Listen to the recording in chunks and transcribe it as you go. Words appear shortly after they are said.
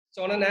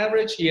So on an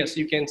average, yes,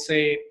 you can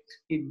say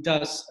it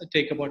does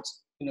take about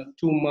 2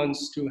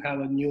 months to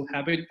have a new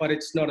habit, but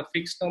it's not a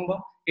fixed number.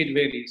 It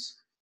varies.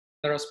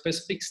 There are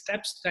specific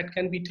steps that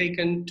can be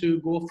taken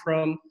to go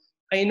from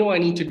I know I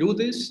need to do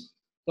this,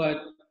 but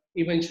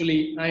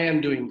eventually I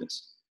am doing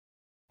this.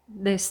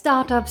 The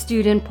Startup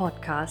Student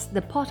Podcast,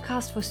 the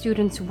podcast for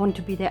students who want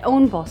to be their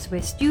own boss,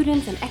 where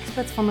students and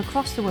experts from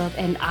across the world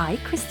and I,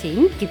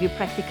 Christine, give you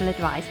practical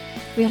advice.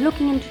 We are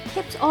looking into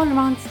tips all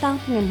around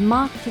starting and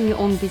marketing your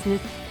own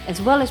business,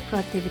 as well as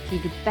productivity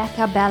to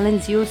better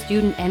balance your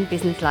student and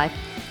business life.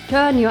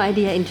 Turn your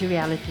idea into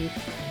reality.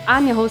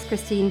 I'm your host,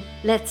 Christine.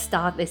 Let's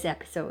start this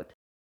episode.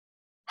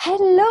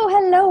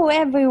 Hello,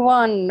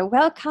 everyone.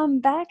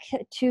 Welcome back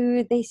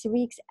to this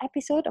week's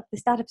episode of the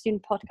Startup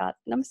Student Podcast.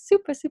 And I'm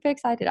super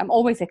excited. I'm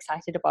always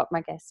excited about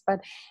my guests, but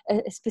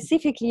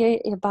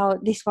specifically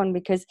about this one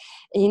because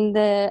in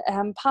the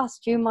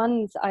past few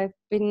months, I've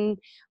been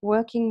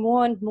working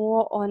more and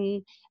more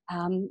on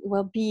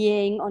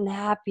well-being, on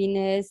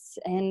happiness,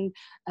 and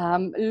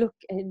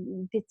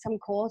did some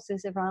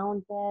courses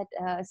around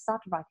that,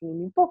 started writing a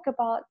new book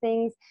about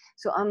things.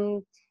 So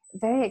I'm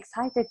very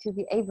excited to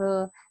be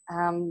able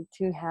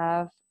to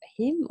have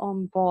him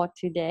on board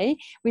today.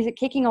 We're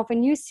kicking off a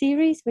new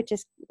series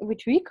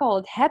which we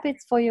called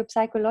Habits for Your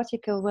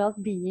Psychological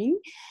Well-Being,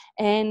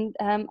 and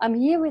I'm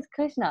here with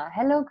Krishna.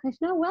 Hello,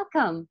 Krishna.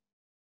 Welcome.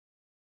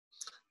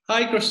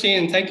 Hi,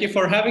 Christine. Thank you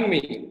for having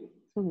me.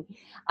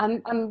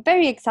 I'm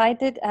very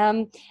excited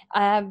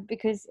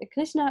because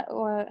Krishna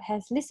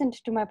has listened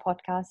to my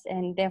podcast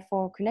and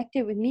therefore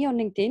connected with me on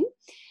LinkedIn.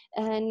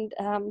 And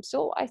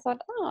so I thought,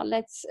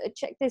 let's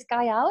check this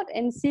guy out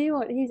and see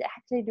what he's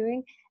actually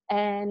doing.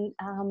 And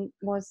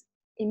was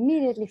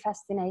immediately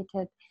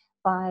fascinated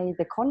by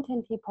the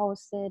content he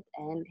posted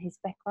and his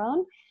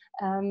background.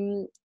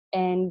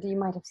 And you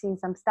might have seen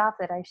some stuff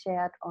that I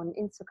shared on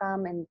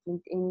Instagram and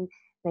LinkedIn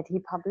that he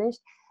published.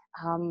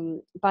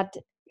 But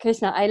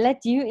Krishna, I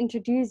let you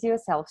introduce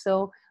yourself.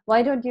 So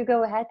why don't you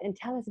go ahead and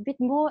tell us a bit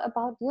more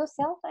about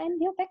yourself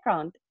and your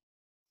background?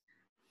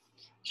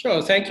 Sure.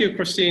 Thank you,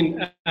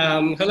 Christine.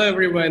 Hello,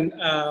 everyone.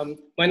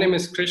 My name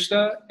is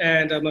Krishna,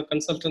 and I'm a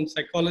consultant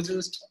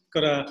psychologist.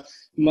 Got a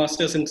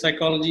master's in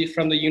psychology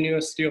from the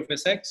University of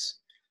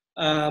Essex.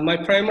 My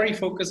primary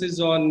focus is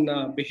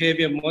on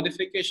behavior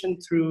modification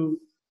through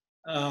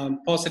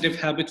positive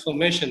habit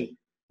formation,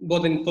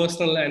 both in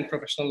personal and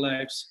professional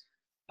lives.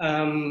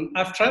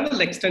 I've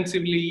traveled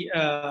extensively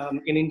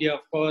in India, of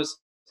course,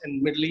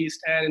 in Middle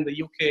East and in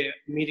the UK,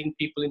 meeting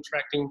people,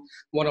 interacting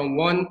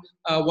one-on-one.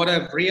 What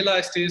I've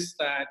realized is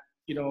that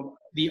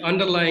the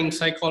underlying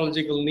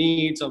psychological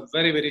needs are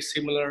very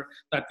similar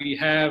that we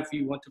have.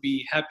 We want to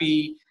be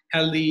happy,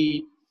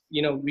 healthy.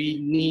 We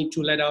need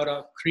to let out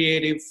our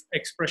creative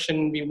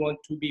expression. We want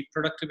to be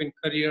productive in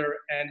career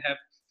and have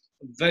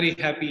very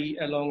happy,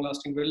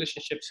 long-lasting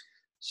relationships.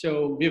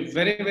 So we're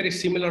very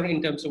similar in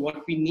terms of what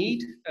we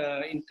need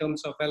in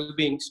terms of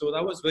well-being. So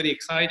that was very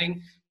exciting.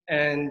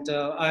 And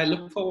I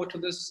look forward to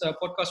this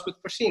podcast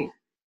with Christine.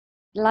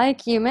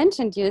 Like you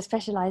mentioned, you're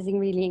specializing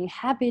really in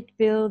habit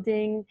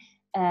building.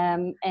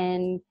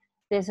 And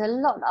there's a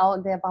lot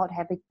out there about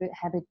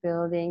habit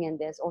building. And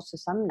there's also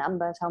some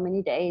numbers, how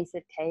many days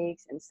it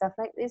takes and stuff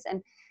like this.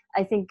 And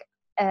I think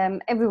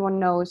everyone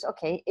knows,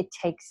 okay, it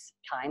takes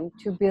time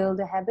to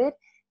build a habit.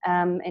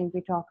 And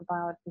we talk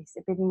about this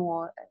a bit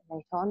more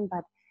later on.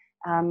 But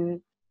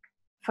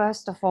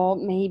first of all,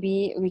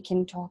 maybe we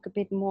can talk a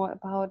bit more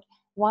about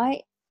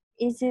why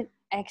is it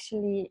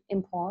actually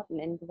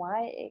important and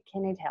why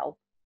can it help?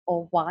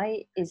 Or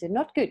why is it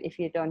not good if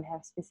you don't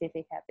have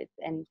specific habits?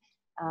 And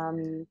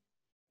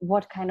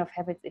what kind of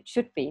habits it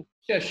should be?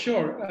 Yeah,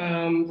 sure.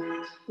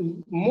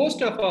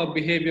 Most of our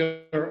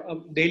behavior,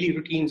 daily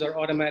routines are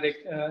automatic.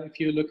 If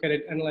you look at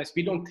it, analyze,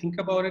 we don't think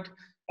about it.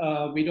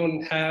 We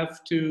don't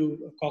have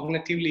to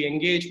cognitively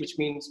engage, which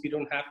means we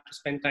don't have to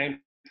spend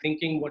time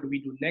thinking what do we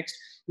do next.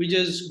 We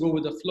just go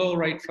with the flow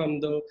right from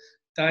the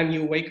time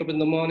you wake up in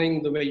the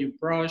morning, the way you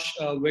brush,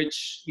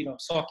 which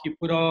sock you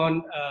put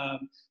on,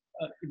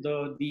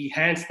 the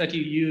hands that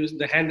you use,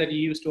 the hand that you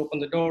use to open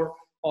the door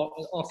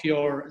of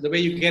the way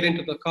you get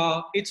into the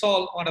car. It's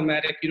all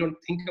automatic. You don't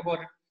think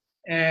about it.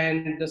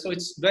 And so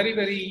it's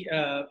very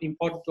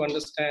important to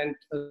understand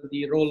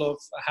the role of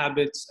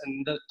habits,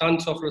 and the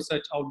tons of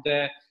research out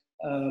there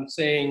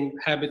saying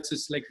habits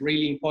is like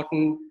really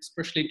important,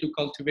 especially to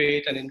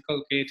cultivate and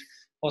inculcate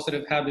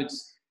positive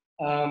habits.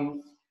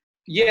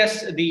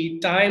 Yes, the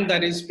time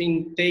that is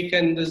being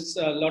taken, there's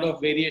a lot of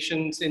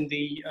variations in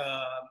the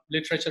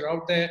literature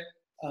out there.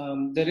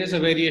 There is a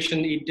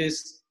variation. It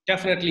is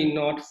definitely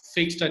not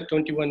fixed at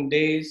 21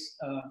 days.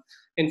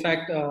 In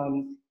fact,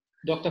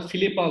 Dr.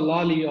 Philippa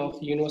Lally of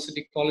the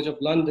University College of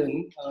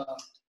London,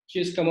 she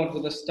has come out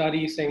with a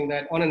study saying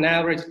that on an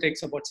average, it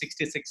takes about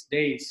 66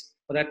 days.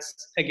 But that's,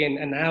 again,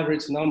 an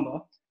average number.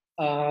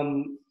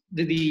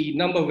 The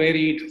number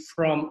varied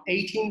from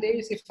 18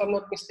 days, if I'm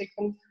not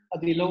mistaken,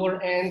 at the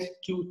lower end,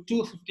 to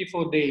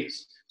 254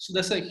 days. So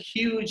that's a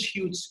huge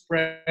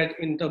spread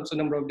in terms of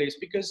number of days,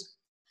 because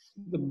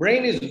The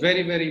brain is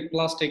very, very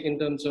plastic in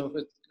terms of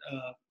its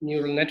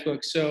neural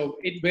network. So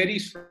it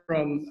varies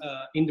from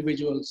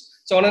individuals.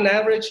 So on an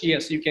average,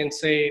 yes, you can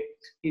say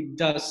it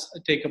does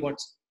take about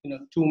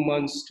 2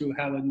 months to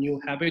have a new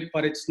habit,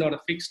 but it's not a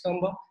fixed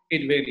number.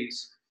 It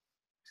varies.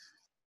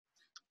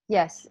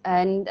 Yes,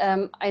 and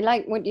I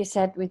like what you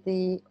said with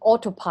the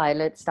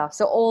autopilot stuff.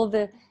 So all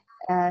the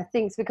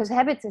things, because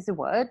habits is a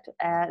word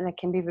that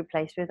can be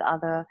replaced with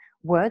other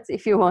words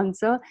if you want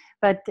so,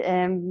 but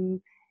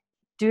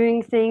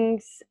doing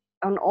things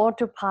on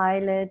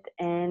autopilot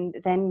and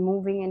then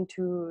moving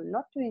into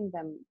not doing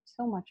them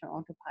so much on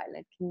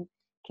autopilot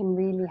can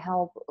really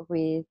help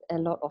with a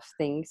lot of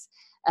things.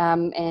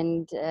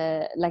 And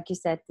like you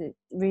said, it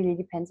really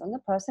depends on the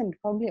person.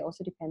 It probably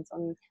also depends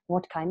on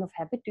what kind of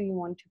habit do you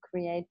want to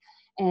create.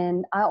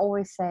 And I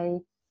always say,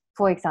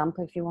 for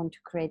example, if you want to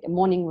create a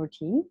morning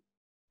routine,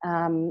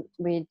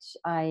 which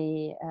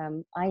I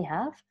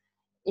have,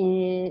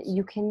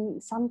 you can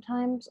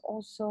sometimes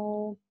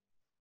also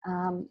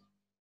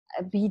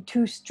be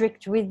too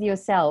strict with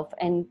yourself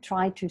and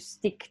try to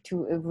stick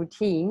to a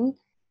routine,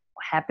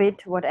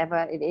 habit,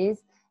 whatever it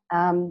is,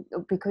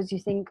 because you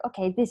think,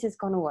 okay, this is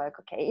going to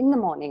work. Okay, in the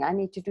morning I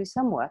need to do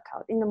some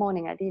workout. In the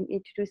morning I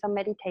need to do some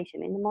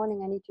meditation. In the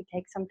morning I need to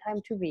take some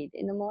time to read.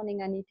 In the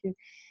morning I need to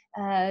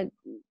I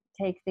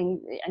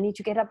need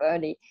to get up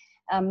early.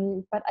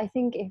 But I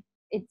think if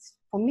it's,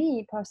 for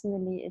me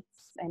personally,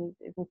 and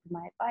it would be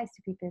my advice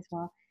to people as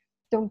well,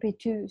 don't be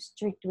too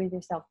strict with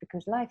yourself,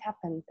 because life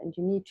happens and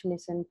you need to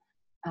listen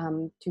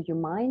to your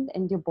mind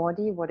and your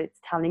body, what it's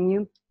telling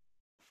you,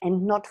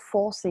 and not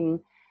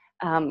forcing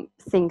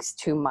things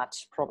too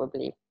much,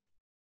 probably.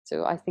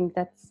 So I think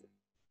that's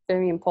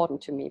very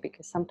important to me,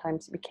 because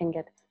sometimes we can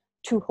get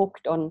too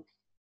hooked on,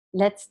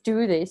 let's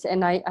do this,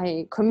 and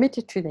I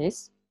committed to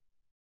this,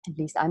 at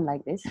least I'm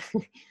like this.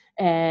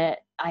 I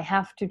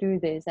have to do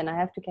this, and I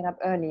have to get up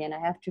early, and I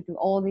have to do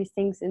all these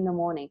things in the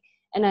morning.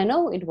 And I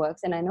know it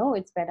works, and I know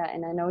it's better,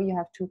 and I know you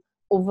have to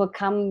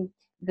overcome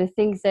the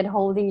things that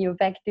holding you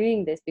back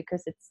doing this,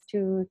 because it's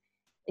too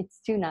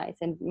nice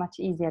and much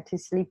easier to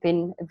sleep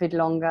in a bit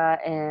longer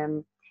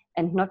and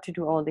not to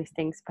do all these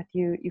things. But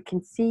you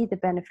can see the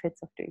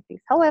benefits of doing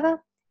things.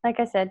 However, like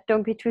I said,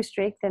 don't be too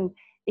strict, and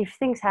if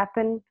things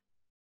happen,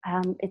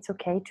 it's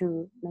okay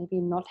to maybe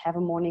not have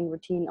a morning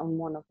routine on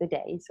one of the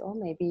days, or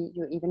maybe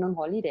you're even on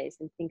holidays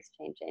and things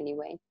change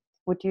anyway.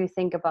 What do you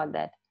think about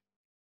that?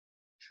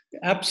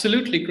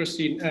 Absolutely,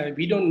 Christine.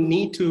 We don't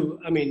need to,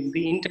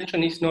 the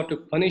intention is not to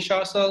punish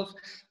ourselves.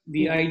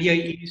 The idea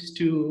is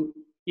to,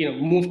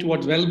 move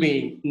towards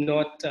well-being,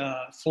 not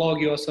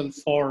flog yourself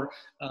for,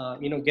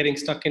 getting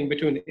stuck in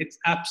between. It's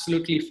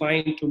absolutely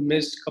fine to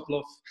miss a couple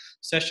of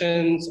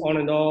sessions on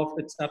and off.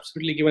 It's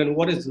absolutely given.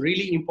 What is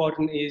really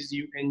important is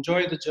you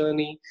enjoy the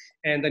journey,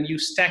 and then you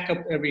stack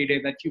up every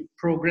day, that you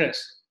progress.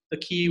 The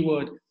key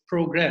word,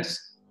 progress,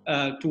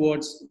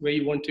 towards where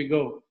you want to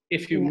go.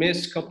 If you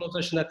miss a couple of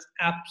sessions, that's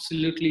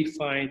absolutely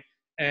fine.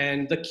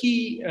 And the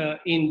key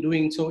in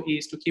doing so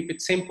is to keep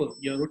it simple.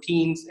 Your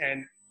routines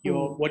and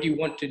what you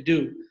want to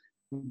do,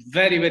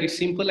 very, very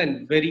simple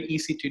and very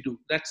easy to do.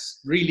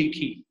 That's really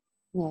key.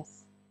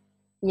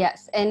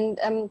 Yes. And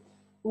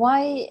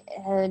why?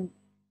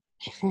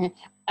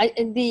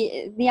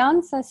 The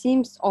answer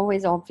seems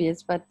always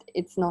obvious, but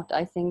it's not,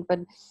 I think. But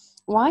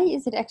why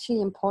is it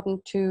actually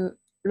important to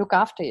look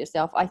after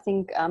yourself? I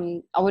think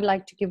I would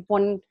like to give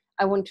one.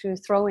 I want to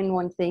throw in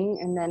one thing,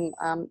 and then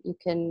you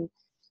can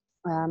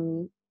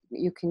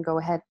go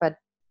ahead. But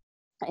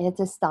as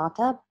a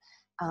startup,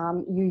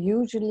 you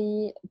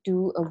usually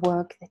do a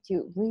work that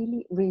you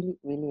really, really,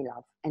 really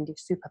love and you're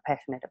super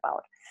passionate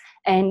about,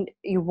 and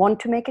you want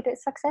to make it a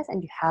success,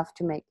 and you have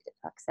to make it a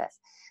success.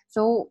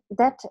 So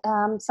that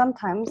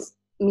sometimes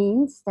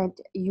means that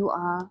you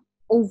are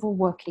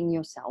overworking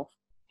yourself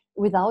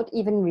without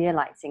even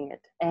realizing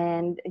it,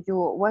 and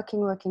you're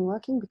working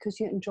because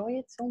you enjoy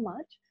it so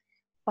much.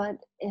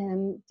 But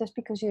just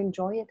because you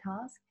enjoy a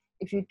task,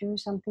 if you do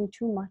something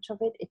too much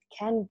of it, it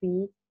can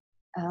be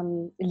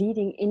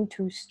leading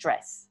into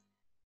stress.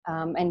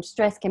 And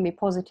stress can be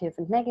positive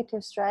and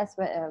negative stress.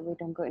 We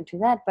don't go into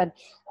that, but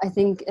I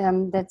think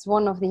that's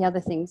one of the other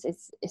things.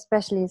 It's,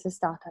 especially as a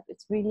startup,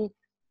 it's really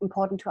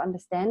important to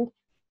understand,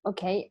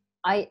 okay,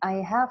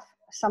 I have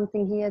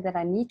something here that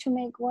I need to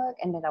make work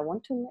and that I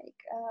want to make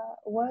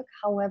work.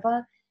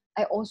 However,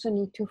 I also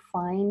need to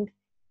find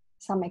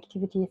some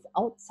activities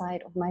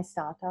outside of my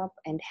startup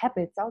and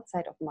habits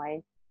outside of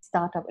my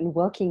startup and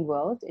working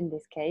world, in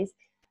this case,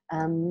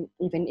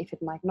 even if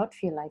it might not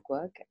feel like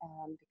work,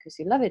 because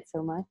you love it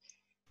so much,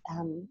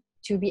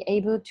 to be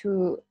able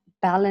to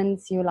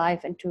balance your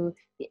life and to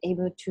be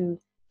able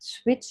to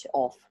switch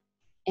off.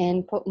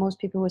 And most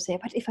people will say,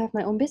 but if I have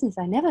my own business,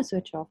 I never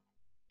switch off.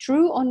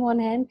 True on one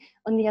hand.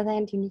 On the other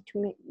hand, you need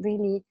to make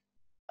really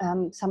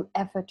some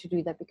effort to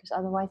do that, because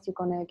otherwise you're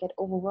going to get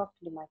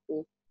overworked. You might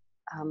be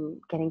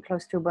getting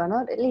close to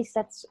burnout. At least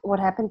that's what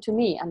happened to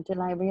me, until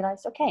I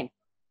realized, okay,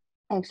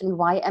 actually,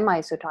 why am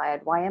I so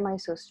tired? Why am I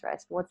so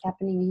stressed? What's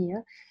happening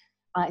here?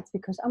 It's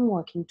because I'm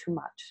working too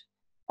much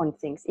on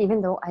things,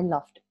 even though I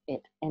loved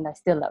it and I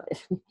still love it.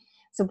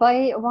 So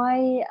why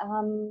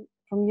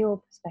from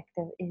your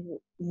perspective, is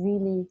it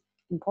really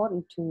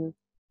important to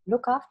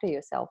look after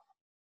yourself?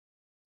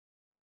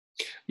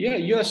 Yeah,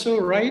 you are so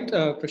right,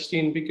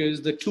 Christine,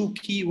 because the two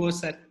key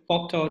words that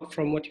popped out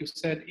from what you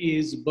said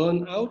is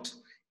burnout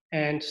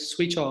and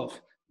switch off.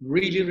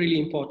 Really, really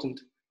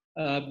important.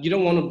 You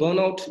don't want to burn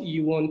out.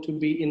 You want to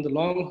be in the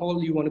long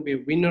haul. You want to be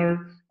a winner,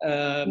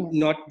 Yes.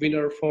 not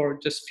winner for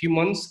just few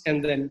months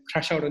and then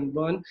crash out and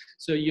burn.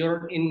 So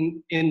you're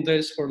in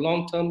this for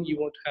long term. You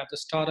want to have the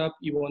startup.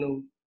 You want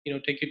to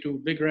take it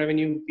to big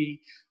revenue,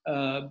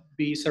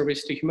 be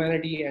service to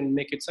humanity and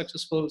make it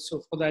successful.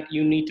 So for that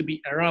you need to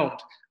be around.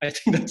 I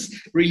think that's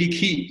really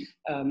key.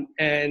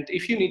 And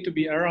if you need to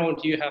be around,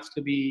 you have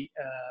to be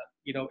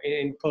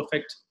in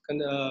perfect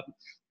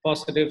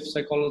positive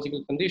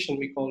psychological condition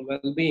we call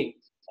well-being.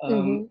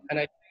 Mm-hmm. And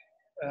I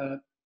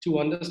to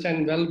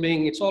understand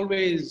well-being, it's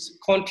always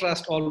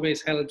contrast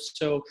always helps.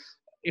 So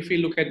if we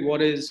look at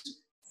what is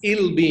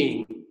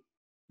ill-being,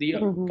 the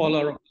Mm-hmm.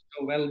 polar opposite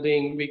of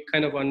well-being, we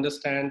kind of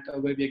understand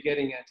where we're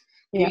getting at.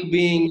 Yeah.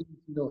 Ill-being,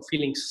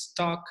 feeling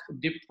stuck,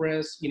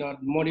 depressed, not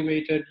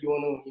motivated, you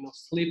want to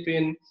sleep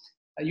in,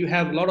 you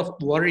have a lot of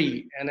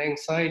worry and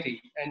anxiety,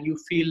 and you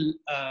feel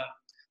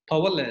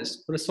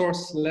powerless,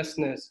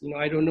 resourcelessness,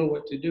 I don't know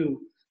what to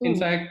do. In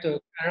fact,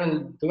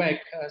 Carol Dweck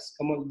has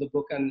come up with the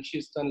book, and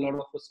she's done a lot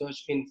of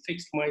research in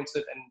fixed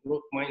mindset and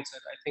growth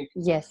mindset. I think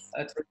Yes.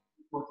 that's really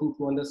important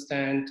to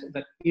understand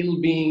that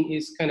ill-being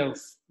is kind of,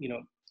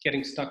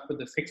 getting stuck with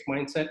the fixed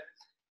mindset,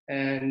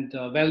 and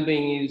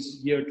well-being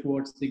is geared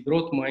towards the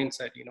growth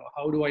mindset.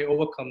 How do I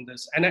overcome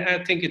this? And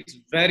I think it's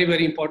very,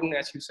 very important,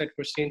 as you said,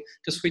 Christine,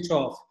 to switch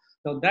off.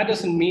 Now, that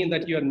doesn't mean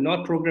that you're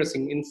not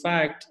progressing. In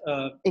fact,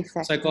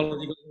 Exactly.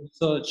 psychological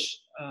research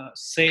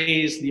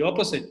says the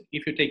opposite.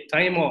 If you take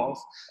time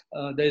off,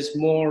 there's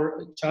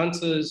more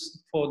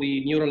chances for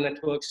the neural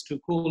networks to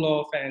cool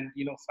off and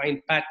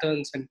find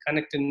patterns and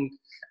connect in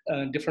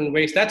different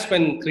ways. That's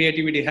when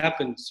creativity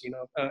happens.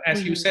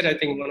 As you said, I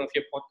think in one of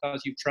your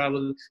podcasts, you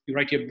travel, you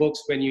write your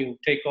books when you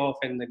take off,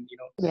 and then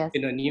Yes.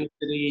 in a new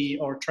city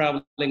or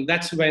traveling.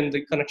 That's when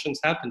the connections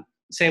happen.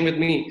 Same with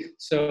me.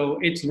 So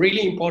it's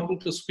really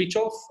important to switch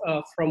off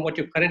from what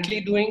you're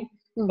currently doing.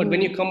 But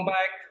when you come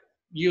back,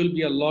 you'll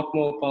be a lot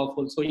more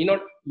powerful. So you're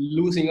not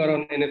losing out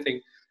on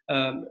anything.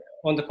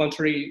 On the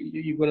contrary,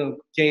 you're going to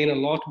gain a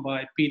lot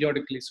by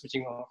periodically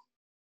switching off.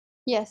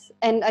 Yes,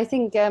 and I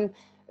think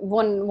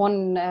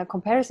one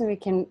comparison we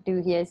can do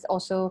here is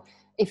also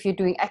if you're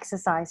doing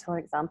exercise, for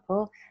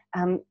example,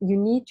 you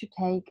need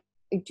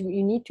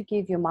to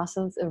give your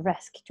muscles a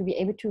rest to be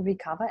able to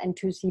recover and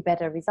to see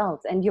better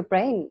results. And your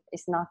brain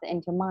is not,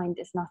 and your mind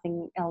is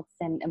nothing else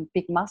than a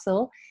big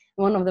muscle,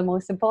 one of the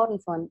most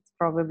important ones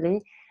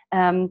probably.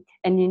 And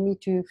you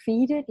need to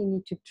feed it, you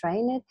need to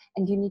train it,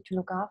 and you need to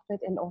look after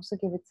it and also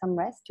give it some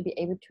rest to be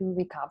able to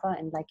recover.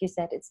 And like you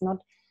said, it's not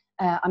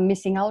I'm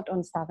missing out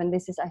on stuff. And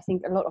this is, I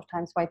think, a lot of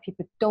times why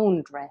people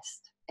don't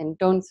rest and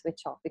don't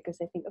switch off, because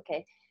they think,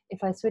 okay,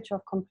 if I switch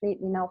off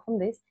completely now from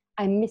this,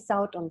 I miss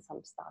out on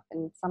some stuff.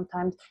 And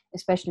sometimes,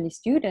 especially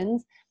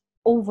students,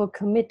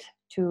 overcommit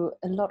to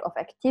a lot of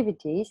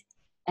activities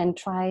and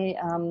try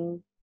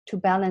to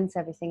balance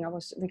everything. I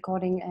was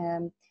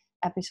recording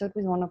episode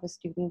with one of the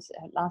students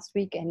last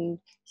week, and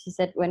she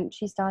said when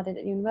she started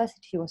at university,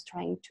 she was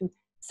trying to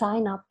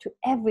sign up to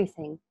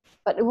everything,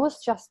 but it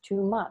was just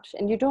too much.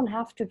 And you don't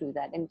have to do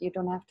that, and you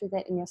don't have to do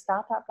that in your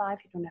startup life,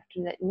 you don't have to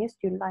do that in your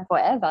student life,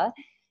 forever,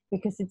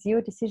 because it's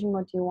your decision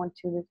what you want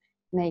to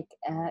make,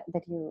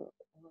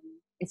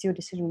 it's your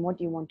decision what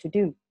you want to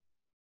do.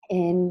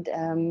 And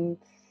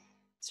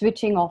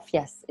switching off,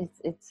 yes,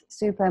 it's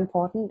super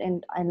important.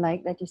 And I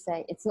like that you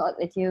say it's not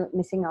that you're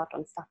missing out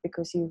on stuff,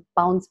 because you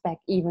bounce back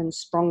even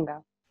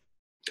stronger.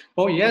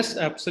 Oh, yes,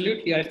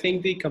 absolutely. I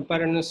think the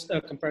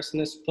comparison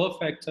is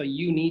perfect.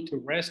 You need to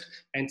rest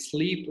and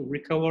sleep,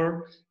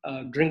 recover,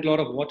 drink a lot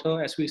of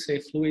water, as we say,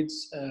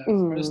 fluids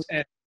first.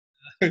 And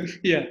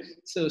yeah,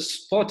 so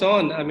spot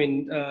on. I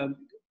mean,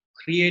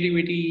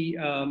 creativity,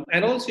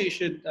 and also you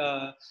should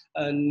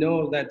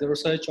know that the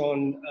research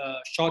on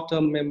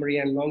short-term memory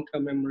and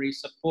long-term memory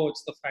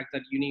supports the fact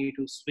that you need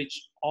to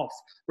switch off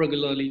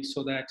regularly,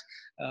 so that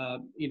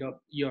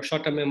your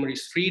short-term memory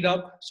is freed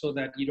up, so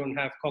that you don't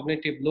have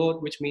cognitive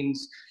load, which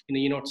means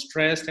you're not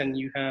stressed and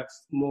you have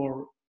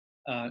more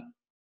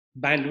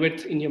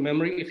bandwidth in your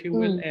memory, if you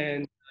will,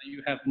 and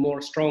you have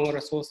more stronger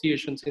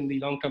associations in the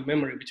long-term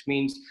memory, which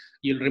means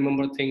you'll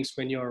remember things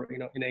when you're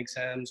in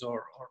exams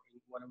or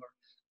whatever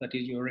that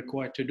is you're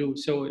required to do.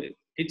 So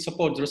it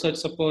supports, research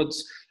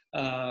supports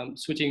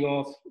switching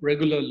off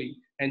regularly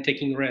and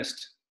taking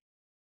rest.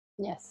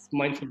 Yes.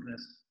 Mindful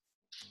rest.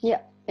 Yeah,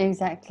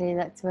 exactly.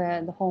 That's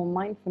where the whole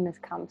mindfulness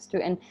comes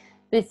to. And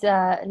this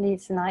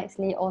leads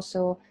nicely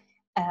also,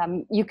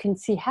 you can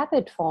see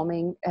habit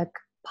forming a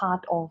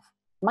part of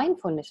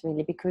mindfulness,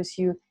 really, because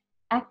you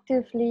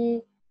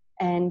actively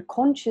and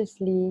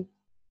consciously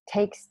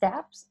take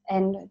steps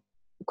and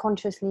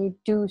consciously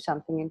do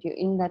something, and you're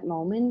in that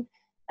moment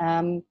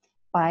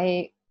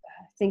by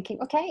thinking,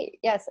 okay,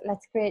 yes,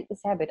 let's create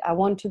this habit. I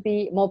want to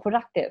be more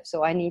productive,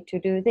 so I need to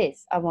do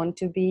this. I want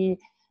to be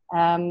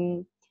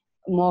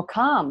more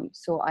calm,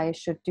 so I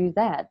should do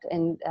that.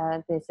 And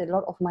there's a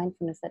lot of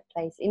mindfulness that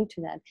plays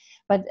into that.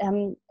 But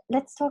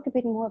let's talk a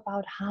bit more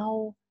about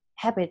how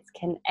habits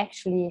can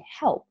actually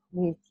help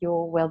with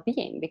your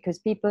well-being, because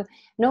people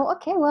know,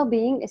 okay,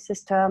 well-being is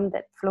this term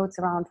that floats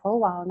around for a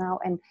while now,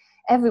 and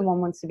everyone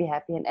wants to be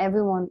happy, and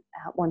everyone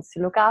wants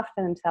to look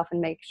after themselves and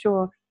make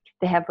sure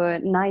they have a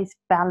nice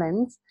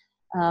balance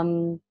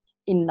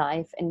in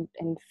life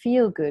and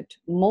feel good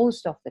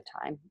most of the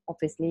time.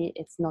 Obviously,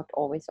 it's not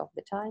always of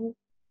the time,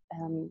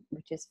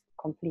 which is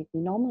completely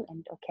normal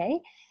and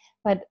okay.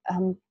 But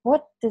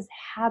what does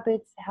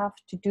habits have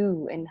to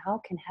do, and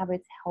how can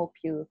habits help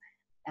you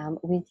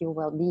with your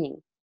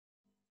well-being?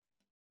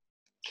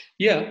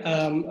 Yeah,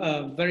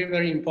 very,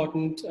 very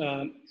important.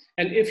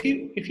 And if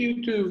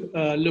you to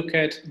look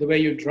at the way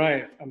you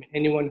drive, I mean,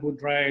 anyone who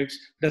drives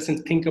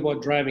doesn't think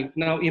about driving.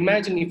 Now,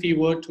 imagine if you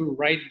were to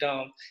write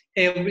down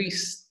every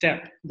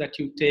step that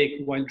you take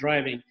while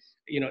driving,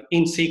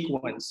 in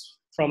sequence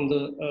from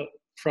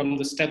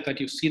the step that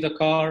you see the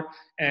car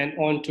and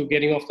on to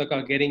getting off the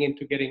car, getting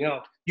into, getting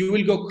out. You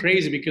will go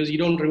crazy because you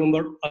don't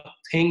remember a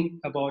thing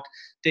about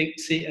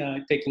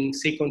taking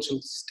sequential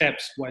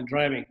steps while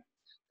driving.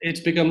 It's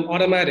become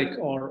automatic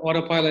or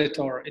autopilot,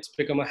 or it's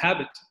become a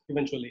habit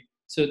eventually.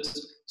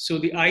 So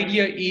the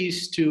idea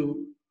is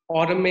to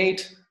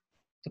automate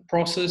the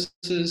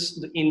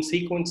processes in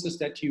sequences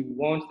that you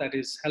want, that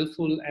is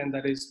helpful and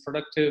that is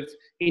productive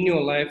in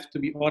your life, to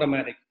be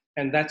automatic.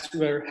 And that's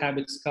where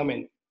habits come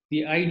in.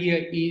 The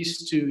idea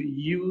is to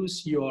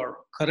use your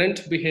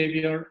current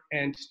behavior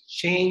and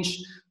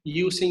change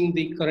using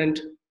the current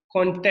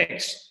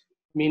context,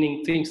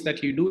 meaning things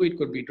that you do. It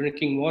could be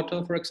drinking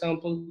water, for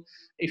example.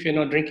 If you're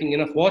not drinking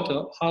enough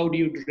water, how do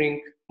you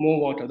drink more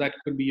water? That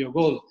could be your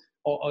goal,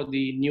 or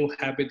the new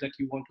habit that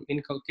you want to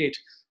inculcate.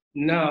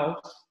 Now,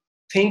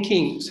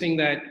 saying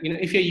that,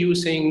 if you're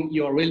using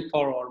your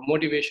willpower or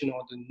motivation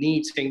or the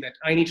need, saying that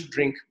I need to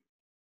drink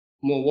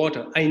more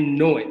water, I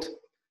know it,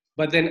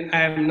 but then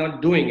I am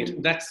not doing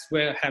it. That's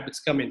where habits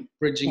come in,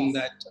 bridging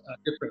Yes. that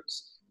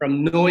difference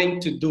from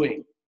knowing to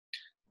doing.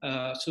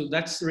 So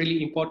that's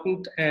really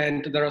important.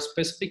 And there are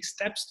specific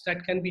steps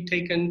that can be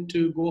taken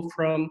to go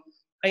from,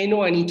 I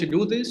know I need to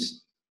do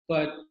this,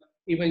 but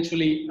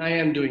eventually I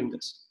am doing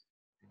this.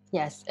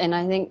 Yes, and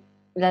I think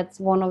that's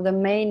one of the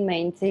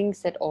main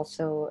things that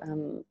also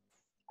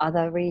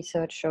other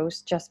research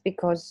shows. Just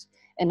because,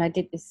 and I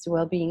did this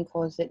well-being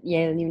course at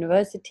Yale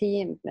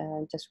University, and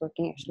just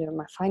working actually on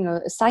my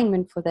final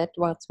assignment for that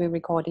whilst we're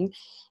recording,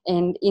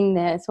 and in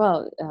there as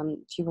well,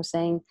 she was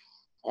saying,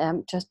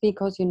 just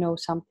because you know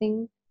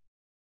something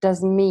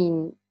doesn't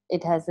mean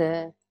it has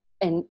a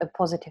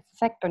positive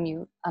effect on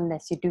you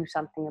unless you do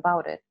something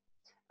about it.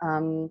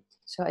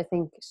 So I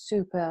think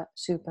super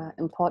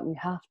important. You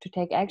have to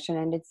take action,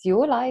 and it's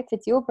your life,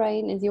 it's your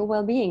brain, it's your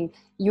well-being.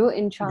 You're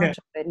in charge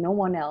of it, no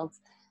one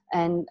else.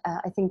 And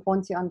I think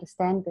once you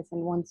understand this,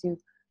 and once you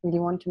really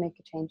want to make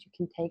a change, you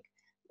can take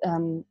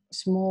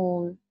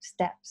small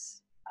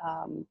steps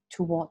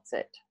towards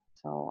it.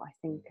 So I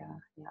think,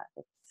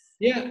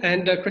 Yeah,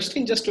 and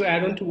Christine, just to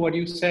add on to what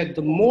you said,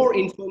 the more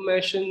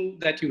information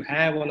that you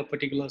have on a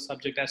particular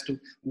subject as to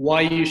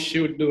why you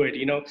should do it,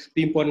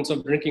 the importance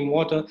of drinking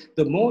water,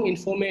 the more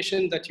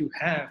information that you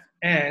have,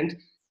 and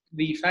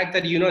the fact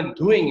that you're not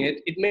doing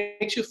it, it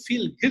makes you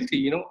feel guilty.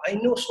 I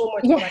know so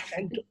much, but I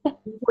can't do it.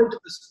 You go into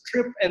this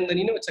trip, and then,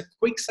 it's a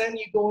quicksand.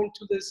 You go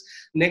into this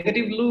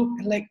negative loop,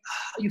 and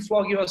you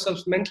flog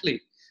yourself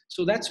mentally.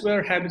 So that's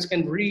where habits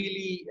can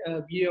really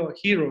be your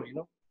hero,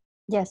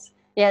 Yes.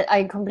 Yeah,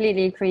 I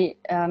completely agree.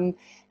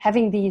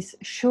 Having these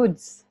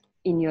shoulds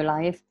in your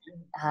life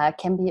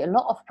can be a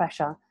lot of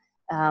pressure.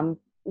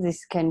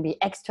 This can be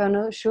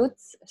external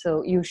shoulds,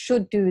 so you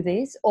should do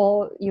this,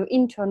 or your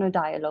internal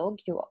dialogue,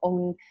 your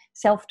own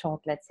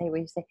self-talk, let's say, where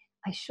you say,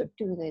 I should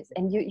do this,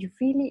 and you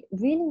feel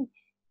really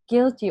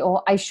guilty,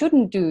 or I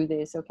shouldn't do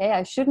this, okay?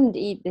 I shouldn't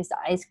eat this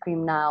ice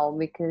cream now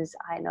because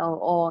I know,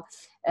 or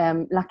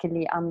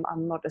luckily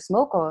I'm not a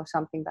smoker or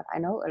something, but I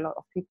know a lot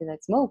of people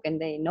that smoke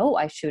and they know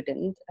I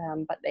shouldn't,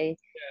 but they...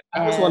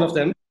 I was one of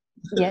them.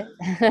 Yeah.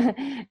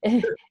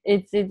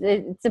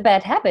 It's a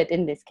bad habit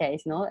in this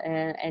case, no?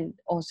 And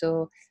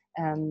also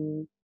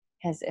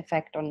has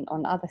effect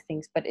on other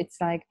things. But it's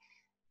like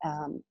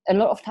a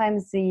lot of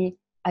times the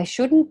I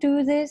shouldn't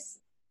do this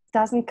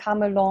doesn't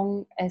come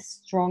along as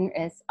strong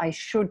as I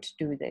should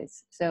do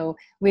this. So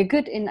we're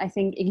good in, I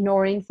think,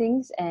 ignoring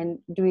things and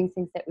doing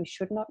things that we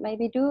should not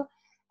maybe do,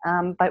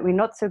 but we're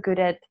not so good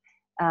at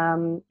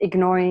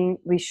ignoring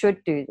we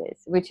should do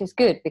this, which is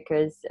good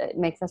because it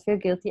makes us feel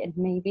guilty and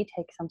maybe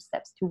take some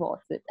steps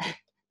towards it.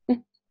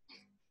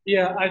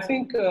 Yeah, I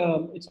think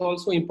it's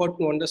also important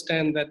to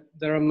understand that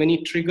there are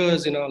many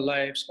triggers in our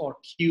lives, or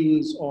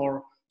cues,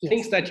 or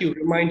things that you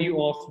remind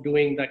you of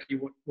doing that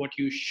what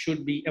you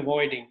should be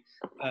avoiding,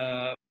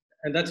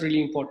 and that's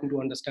really important to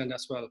understand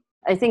as well.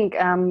 I think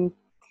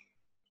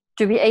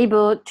to be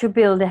able to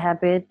build a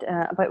habit,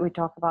 but we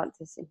talk about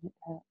this in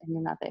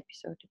another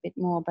episode a bit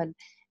more, but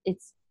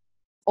it's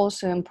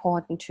also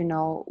important to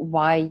know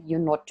why you're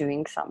not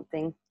doing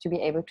something, to be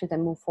able to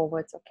then move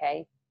forwards.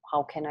 Okay,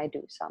 how can I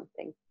do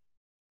something?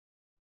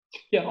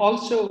 Yeah,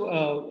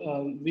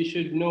 also, we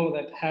should know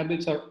that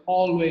habits are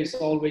always,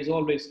 always,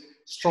 always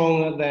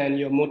stronger than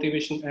your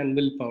motivation and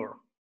willpower.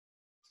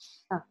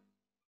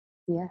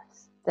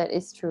 Yes, that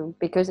is true.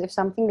 Because if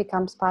something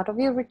becomes part of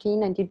your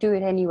routine and you do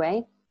it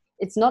anyway,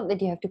 it's not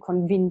that you have to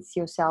convince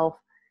yourself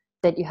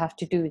that you have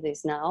to do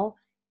this now.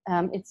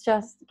 It's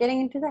just getting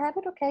into the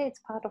habit. Okay, it's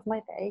part of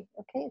my day.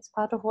 Okay, it's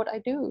part of what I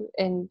do.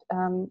 And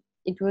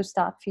it will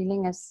start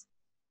feeling as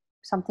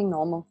something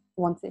normal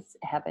once it's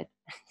a habit.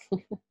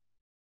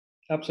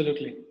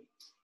 Absolutely.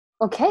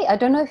 Okay, I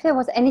don't know if there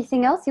was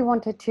anything else you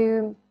wanted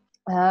to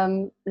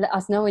let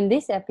us know in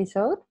this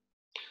episode.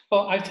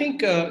 Well, I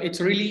think it's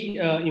really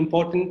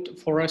important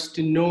for us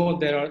to know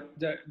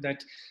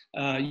that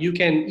you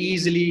can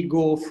easily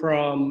go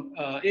from,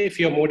 if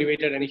you're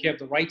motivated and if you have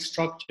the right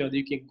structure,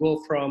 you can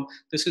go from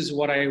this is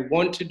what I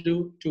want to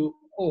do to,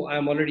 oh,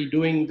 I'm already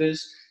doing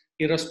this,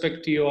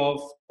 irrespective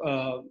of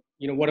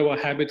whatever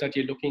habit that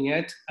you're looking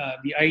at.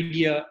 The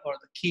idea or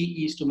the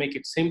key is to make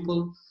it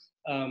simple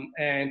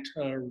and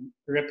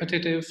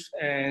repetitive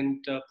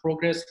and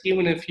progress.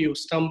 Even if you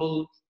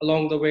stumble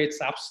along the way,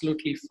 it's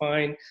absolutely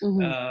fine.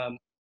 Mm-hmm.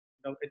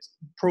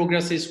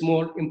 Progress is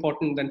more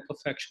important than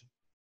perfection.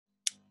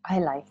 I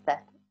like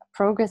that.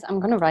 Progress, I'm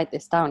going to write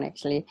this down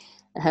actually.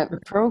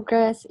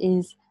 Progress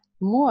is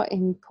more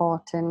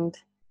important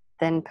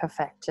than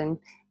perfection.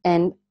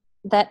 And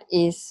that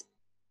is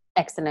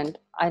excellent.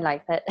 I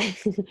like that.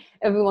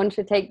 Everyone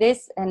should take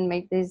this and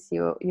make this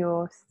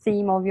your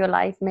theme of your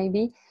life,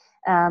 maybe.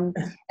 And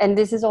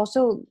this is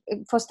also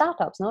for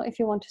startups, no? If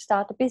you want to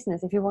start a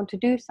business, if you want to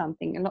do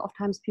something, a lot of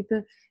times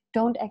people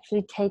don't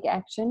actually take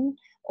action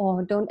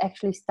or don't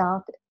actually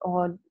start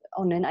or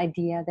on an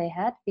idea they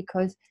had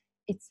because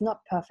it's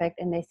not perfect,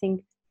 and they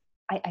think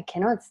I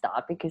cannot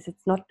start because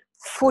it's not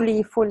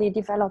fully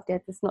developed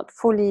yet. It's not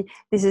fully,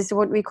 this is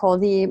what we call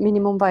the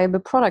minimum viable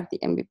product, the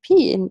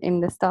MVP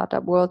in the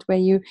startup world, where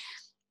you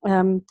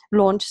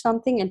launch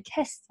something and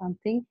test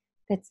something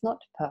that's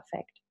not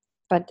perfect,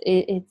 but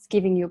it's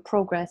giving you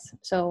progress.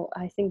 So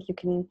I think you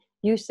can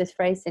use this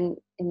phrase in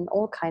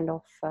all kind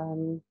of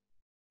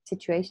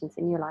situations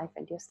in your life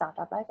and your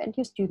startup life and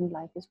your student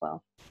life as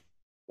well.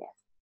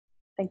 Yes,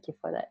 thank you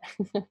for that.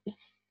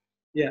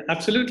 Yeah,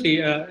 absolutely.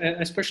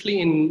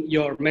 Especially in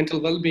your mental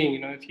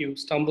well-being, if you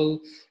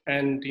stumble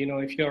and,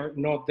 if you're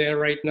not there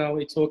right now,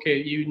 it's okay.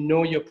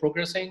 You're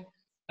progressing.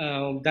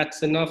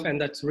 That's enough.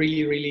 And that's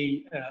really,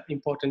 really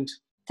important.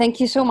 Thank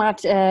you so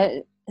much.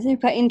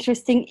 Super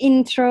interesting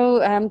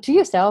intro to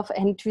yourself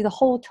and to the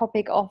whole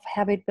topic of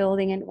habit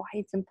building and why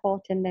it's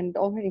important, and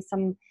already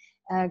some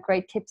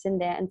great tips in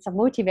there and some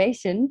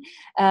motivation.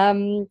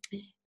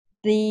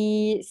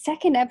 The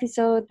second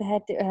episode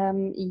that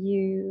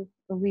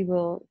we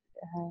will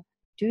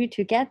do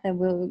together,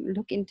 we'll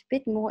look into a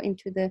bit more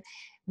into the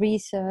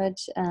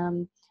research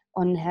on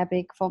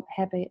habit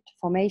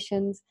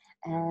formations,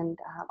 and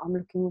I'm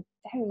looking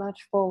very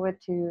much forward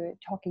to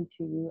talking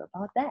to you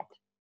about that.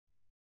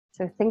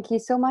 So thank you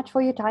so much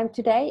for your time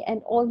today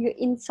and all your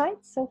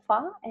insights so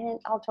far,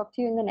 and I'll talk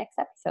to you in the next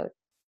episode.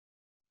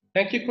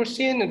 Thank you,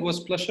 Christine. It was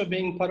a pleasure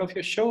being part of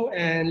your show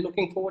and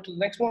looking forward to the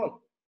next one.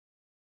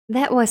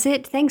 That was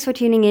it. Thanks for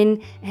tuning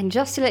in. And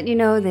just to let you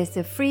know, there's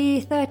a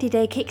free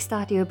 30-day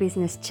Kickstart Your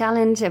Business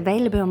Challenge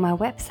available on my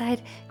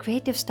website,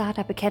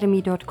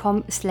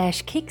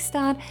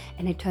 creativestartupacademy.com/kickstart,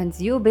 and it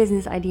turns your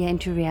business idea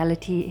into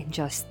reality in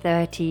just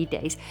 30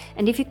 days.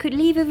 And if you could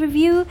leave a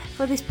review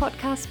for this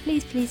podcast,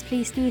 please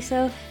do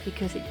so,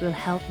 because it will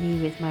help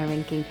me with my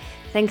ranking.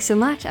 Thanks so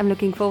much. I'm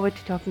looking forward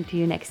to talking to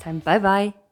you next time. Bye-bye.